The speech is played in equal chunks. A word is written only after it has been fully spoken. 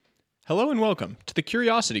Hello and welcome to the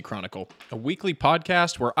Curiosity Chronicle, a weekly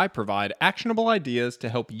podcast where I provide actionable ideas to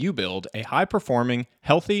help you build a high-performing,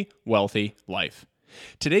 healthy, wealthy life.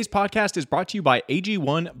 Today's podcast is brought to you by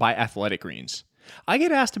AG1 by Athletic Greens. I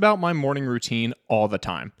get asked about my morning routine all the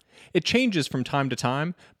time. It changes from time to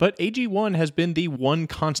time, but AG1 has been the one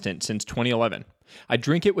constant since 2011. I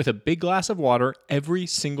drink it with a big glass of water every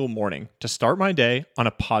single morning to start my day on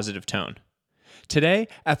a positive tone. Today,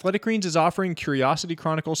 Athletic Greens is offering Curiosity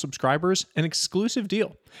Chronicle subscribers an exclusive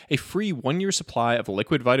deal, a free 1-year supply of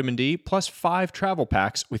liquid vitamin D plus 5 travel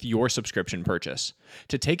packs with your subscription purchase.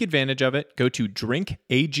 To take advantage of it, go to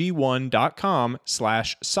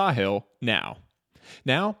drinkag1.com/Sahil now.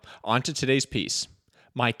 Now, on to today's piece,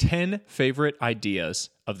 my 10 favorite ideas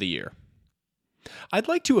of the year. I'd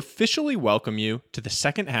like to officially welcome you to the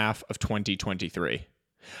second half of 2023.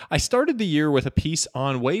 I started the year with a piece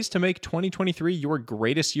on ways to make 2023 your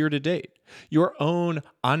greatest year to date, your own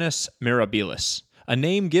Annus Mirabilis, a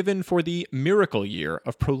name given for the miracle year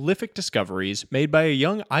of prolific discoveries made by a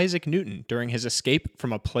young Isaac Newton during his escape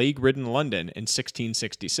from a plague-ridden London in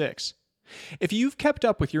 1666. If you've kept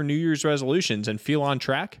up with your New Year's resolutions and feel on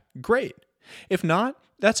track, great. If not,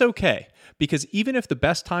 that's okay, because even if the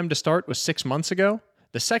best time to start was 6 months ago,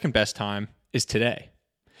 the second best time is today.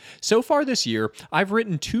 So far this year, I've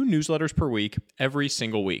written 2 newsletters per week every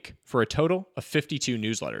single week, for a total of 52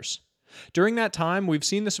 newsletters. During that time, we've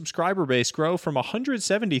seen the subscriber base grow from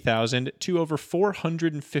 170,000 to over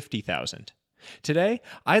 450,000. Today,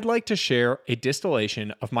 I'd like to share a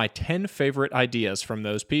distillation of my 10 favorite ideas from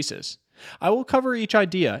those pieces. I will cover each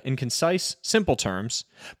idea in concise, simple terms,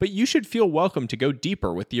 but you should feel welcome to go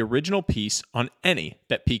deeper with the original piece on any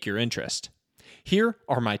that pique your interest. Here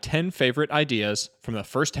are my 10 favorite ideas from the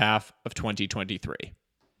first half of 2023.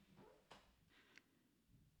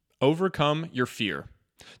 Overcome your fear.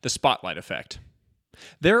 The spotlight effect.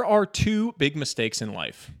 There are 2 big mistakes in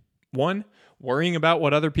life. 1, worrying about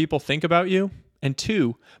what other people think about you, and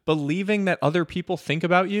 2, believing that other people think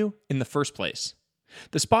about you in the first place.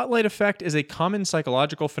 The spotlight effect is a common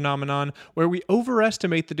psychological phenomenon where we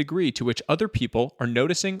overestimate the degree to which other people are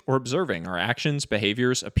noticing or observing our actions,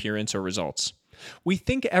 behaviors, appearance, or results. We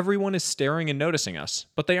think everyone is staring and noticing us,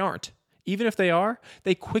 but they aren't. Even if they are,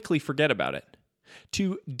 they quickly forget about it.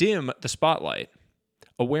 To dim the spotlight.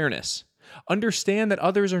 Awareness. Understand that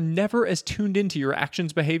others are never as tuned into your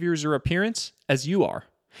actions, behaviors, or appearance as you are.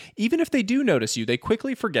 Even if they do notice you, they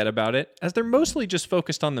quickly forget about it as they're mostly just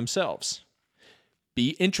focused on themselves.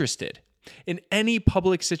 Be interested. In any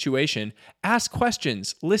public situation, ask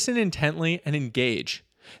questions, listen intently, and engage.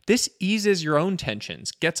 This eases your own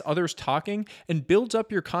tensions, gets others talking, and builds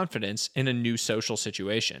up your confidence in a new social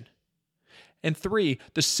situation. And 3,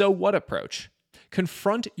 the so what approach.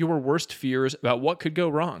 Confront your worst fears about what could go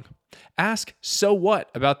wrong. Ask, so what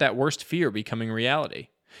about that worst fear becoming reality?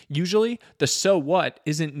 Usually, the so what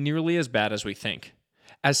isn't nearly as bad as we think.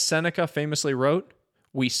 As Seneca famously wrote,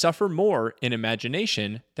 we suffer more in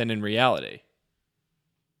imagination than in reality.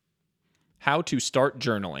 How to start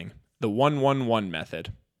journaling. The 1-1-1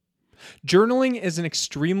 method. Journaling is an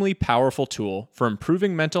extremely powerful tool for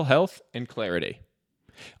improving mental health and clarity.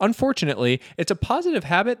 Unfortunately, it's a positive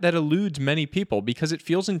habit that eludes many people because it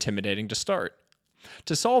feels intimidating to start.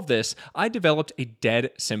 To solve this, I developed a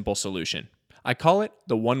dead simple solution. I call it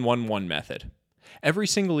the 1-1-1 method. Every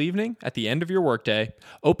single evening, at the end of your workday,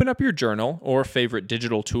 open up your journal or favorite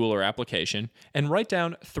digital tool or application and write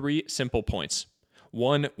down 3 simple points.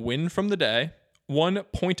 1 win from the day, 1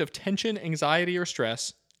 point of tension, anxiety, or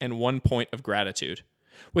stress, and 1 point of gratitude.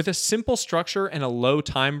 With a simple structure and a low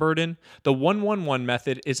time burden, the 1-1-1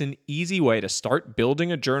 method is an easy way to start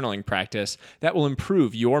building a journaling practice that will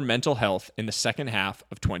improve your mental health in the second half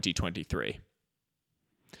of 2023.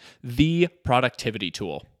 The productivity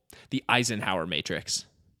tool, the Eisenhower Matrix.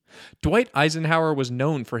 Dwight Eisenhower was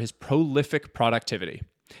known for his prolific productivity.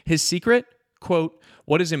 His secret, quote,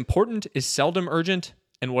 "What is important is seldom urgent,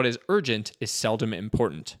 and what is urgent is seldom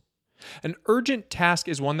important." An urgent task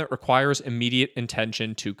is one that requires immediate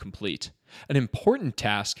attention to complete. An important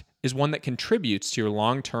task is one that contributes to your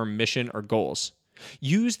long-term mission or goals.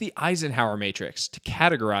 Use the Eisenhower Matrix to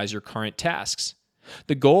categorize your current tasks.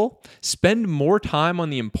 The goal? Spend more time on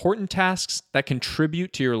the important tasks that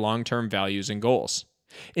contribute to your long-term values and goals.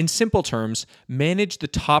 In simple terms, manage the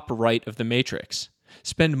top right of the matrix.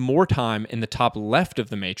 Spend more time in the top left of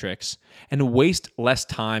the matrix, and waste less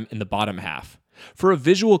time in the bottom half. For a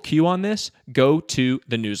visual cue on this, go to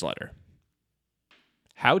the newsletter.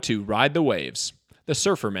 How to ride the waves. The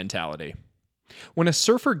surfer mentality. When a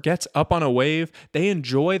surfer gets up on a wave, they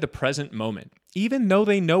enjoy the present moment, even though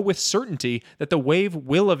they know with certainty that the wave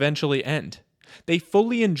will eventually end. They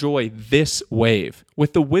fully enjoy this wave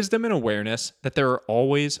with the wisdom and awareness that there are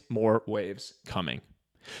always more waves coming.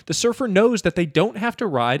 The surfer knows that they don't have to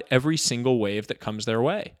ride every single wave that comes their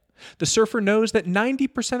way. The surfer knows that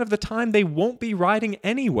 90% of the time they won't be riding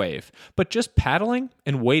any wave, but just paddling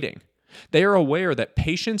and waiting. They are aware that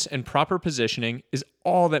patience and proper positioning is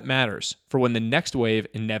all that matters for when the next wave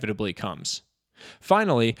inevitably comes.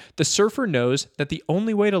 Finally, the surfer knows that the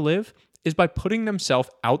only way to live is by putting themselves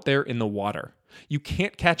out there in the water. You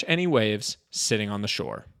can't catch any waves sitting on the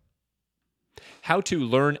shore. How to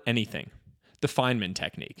learn anything. The Feynman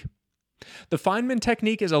Technique. The Feynman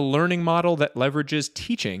Technique is a learning model that leverages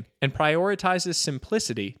teaching and prioritizes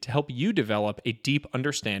simplicity to help you develop a deep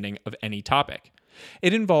understanding of any topic.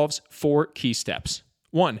 It involves 4 key steps.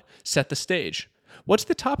 1. Set the stage. What's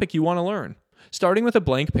the topic you want to learn? Starting with a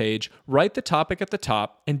blank page, write the topic at the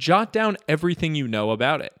top and jot down everything you know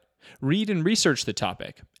about it. Read and research the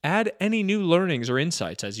topic. Add any new learnings or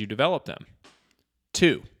insights as you develop them.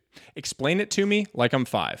 2. Explain it to me like I'm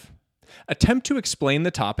 5. Attempt to explain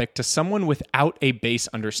the topic to someone without a base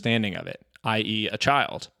understanding of it, i.e., a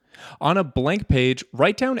child. On a blank page,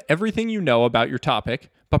 write down everything you know about your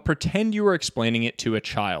topic, but pretend you are explaining it to a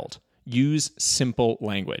child. Use simple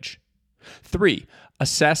language. 3.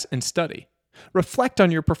 Assess and study. Reflect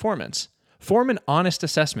on your performance. Form an honest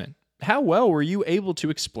assessment. How well were you able to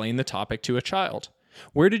explain the topic to a child?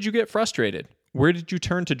 Where did you get frustrated? Where did you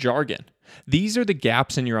turn to jargon? These are the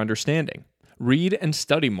gaps in your understanding. Read and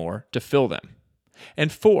study more to fill them.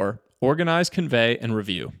 And 4, organize, convey, and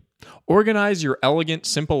review. Organize your elegant,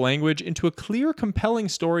 simple language into a clear, compelling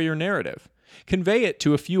story or narrative. Convey it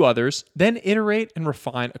to a few others, then iterate and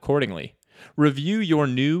refine accordingly. Review your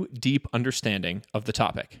new, deep understanding of the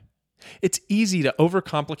topic. It's easy to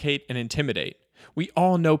overcomplicate and intimidate. We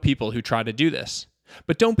all know people who try to do this.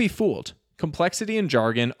 But don't be fooled. Complexity and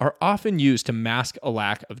jargon are often used to mask a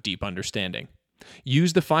lack of deep understanding.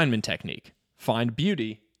 Use the Feynman Technique. Find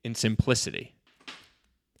beauty in simplicity.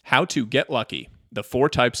 How to get lucky. The 4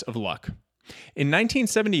 types of luck. In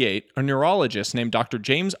 1978, a neurologist named Dr.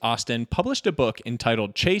 James Austin published a book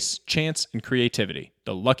entitled Chase, Chance, and Creativity: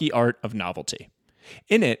 The Lucky Art of Novelty.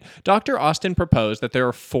 In it, Dr. Austin proposed that there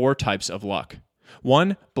are 4 types of luck.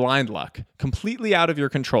 1. Blind luck, completely out of your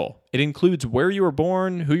control. It includes where you were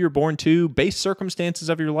born, who you're born to, base circumstances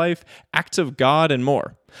of your life, acts of God, and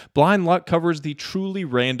more. Blind luck covers the truly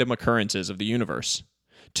random occurrences of the universe.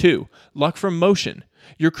 2. Luck from motion.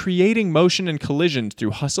 You're creating motion and collisions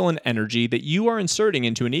through hustle and energy that you are inserting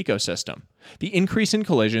into an ecosystem. The increase in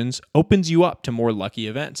collisions opens you up to more lucky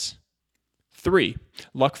events. 3.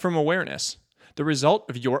 Luck from awareness. The result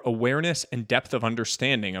of your awareness and depth of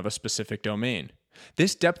understanding of a specific domain.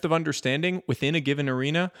 This depth of understanding within a given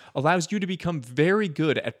arena allows you to become very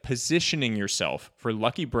good at positioning yourself for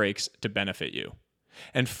lucky breaks to benefit you.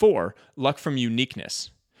 And 4, luck from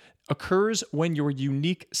uniqueness. Occurs when your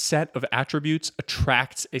unique set of attributes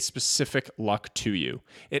attracts a specific luck to you.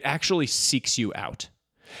 It actually seeks you out.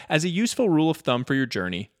 As a useful rule of thumb for your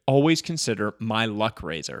journey, always consider my luck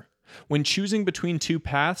razor. When choosing between 2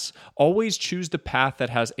 paths, always choose the path that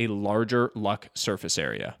has a larger luck surface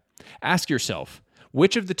area. Ask yourself,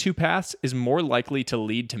 which of the 2 paths is more likely to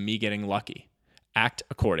lead to me getting lucky? Act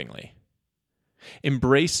accordingly.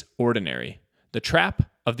 Embrace ordinary, the trap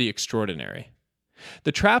of the extraordinary.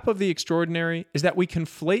 The trap of the extraordinary is that we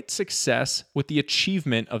conflate success with the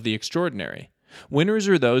achievement of the extraordinary. Winners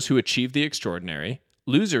are those who achieve the extraordinary.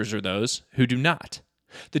 Losers are those who do not.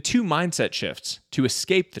 The 2 mindset shifts to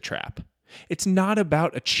escape the trap. It's not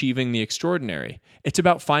about achieving the extraordinary. It's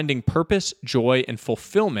about finding purpose, joy, and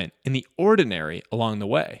fulfillment in the ordinary along the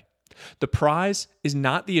way. The prize is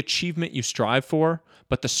not the achievement you strive for,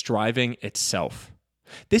 but the striving itself.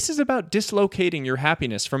 This is about dislocating your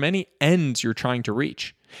happiness from any ends you're trying to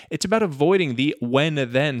reach. It's about avoiding the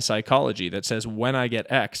when-then psychology that says, when I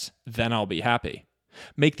get X, then I'll be happy.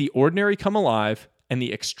 Make the ordinary come alive, and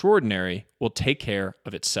the extraordinary will take care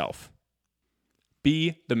of itself.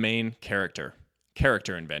 Be the main character.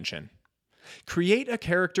 Character invention. Create a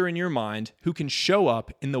character in your mind who can show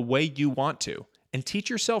up in the way you want to, and teach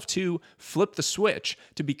yourself to flip the switch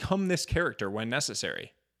to become this character when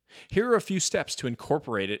necessary. Here are a few steps to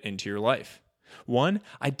incorporate it into your life. 1.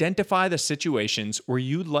 Identify the situations where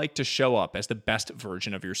you'd like to show up as the best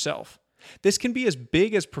version of yourself. This can be as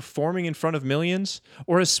big as performing in front of millions,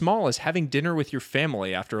 or as small as having dinner with your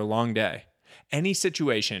family after a long day. Any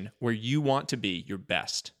situation where you want to be your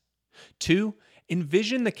best. 2.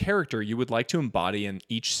 Envision the character you would like to embody in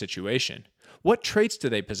each situation. What traits do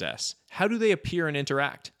they possess? How do they appear and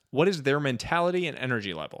interact? What is their mentality and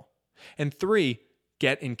energy level? And 3.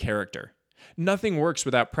 Get in character. Nothing works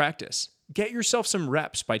without practice. Get yourself some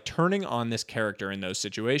reps by turning on this character in those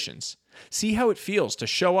situations. See how it feels to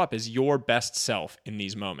show up as your best self in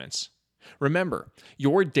these moments. Remember,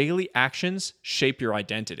 your daily actions shape your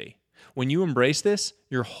identity. When you embrace this,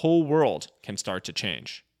 your whole world can start to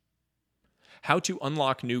change. How to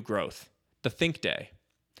unlock new growth. The Think Day.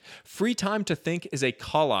 Free time to think is a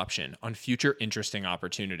call option on future interesting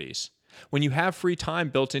opportunities. When you have free time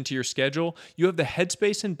built into your schedule, you have the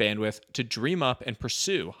headspace and bandwidth to dream up and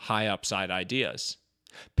pursue high upside ideas.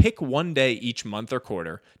 Pick one day each month or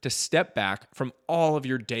quarter to step back from all of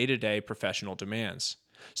your day-to-day professional demands.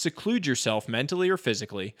 Seclude yourself mentally or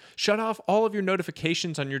physically, shut off all of your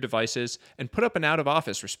notifications on your devices, and put up an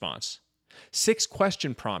out-of-office response. 6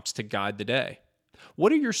 question prompts to guide the day.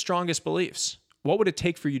 What are your strongest beliefs? What would it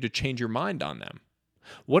take for you to change your mind on them?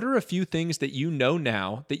 What are a few things that you know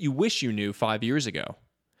now that you wish you knew 5 years ago?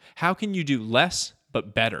 How can you do less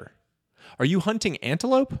but better? Are you hunting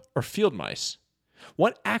antelope or field mice?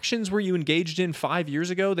 What actions were you engaged in 5 years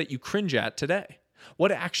ago that you cringe at today?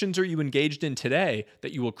 What actions are you engaged in today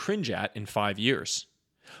that you will cringe at in 5 years?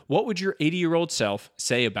 What would your 80-year-old self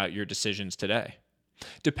say about your decisions today?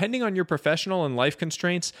 Depending on your professional and life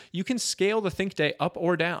constraints, you can scale the Think Day up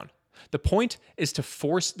or down. The point is to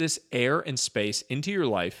force this air and space into your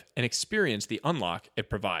life and experience the unlock it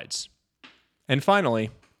provides. And finally,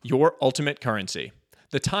 your ultimate currency,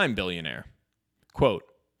 the Time Billionaire. Quote,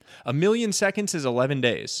 1 million seconds is 11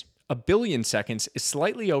 days. 1 billion seconds is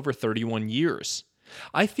slightly over 31 years.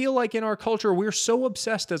 I feel like in our culture, we're so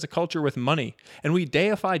obsessed as a culture with money, and we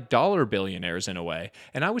deify dollar billionaires in a way.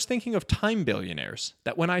 And I was thinking of time billionaires,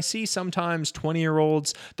 that when I see sometimes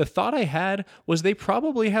 20-year-olds, the thought I had was they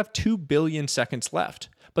probably have 2 billion seconds left,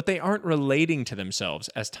 but they aren't relating to themselves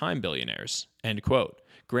as time billionaires. End quote.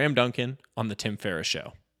 Graham Duncan on The Tim Ferriss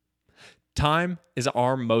Show. Time is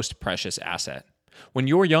our most precious asset. When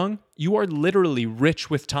you're young, you are literally rich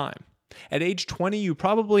with time. At age 20, you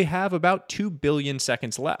probably have about 2 billion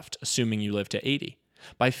seconds left, assuming you live to 80.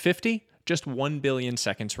 By 50, just 1 billion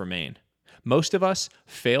seconds remain. Most of us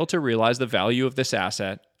fail to realize the value of this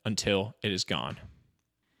asset until it is gone.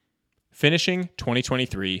 Finishing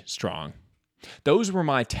 2023 strong. Those were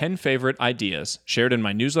my 10 favorite ideas shared in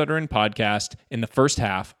my newsletter and podcast in the first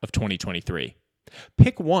half of 2023.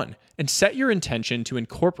 Pick one and set your intention to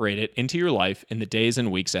incorporate it into your life in the days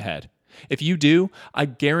and weeks ahead. If you do, I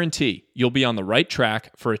guarantee you'll be on the right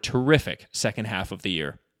track for a terrific second half of the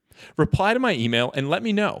year. Reply to my email and let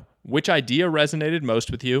me know which idea resonated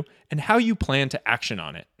most with you and how you plan to action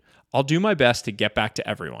on it. I'll do my best to get back to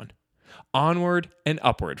everyone. Onward and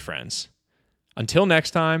upward, friends. Until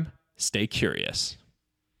next time, stay curious.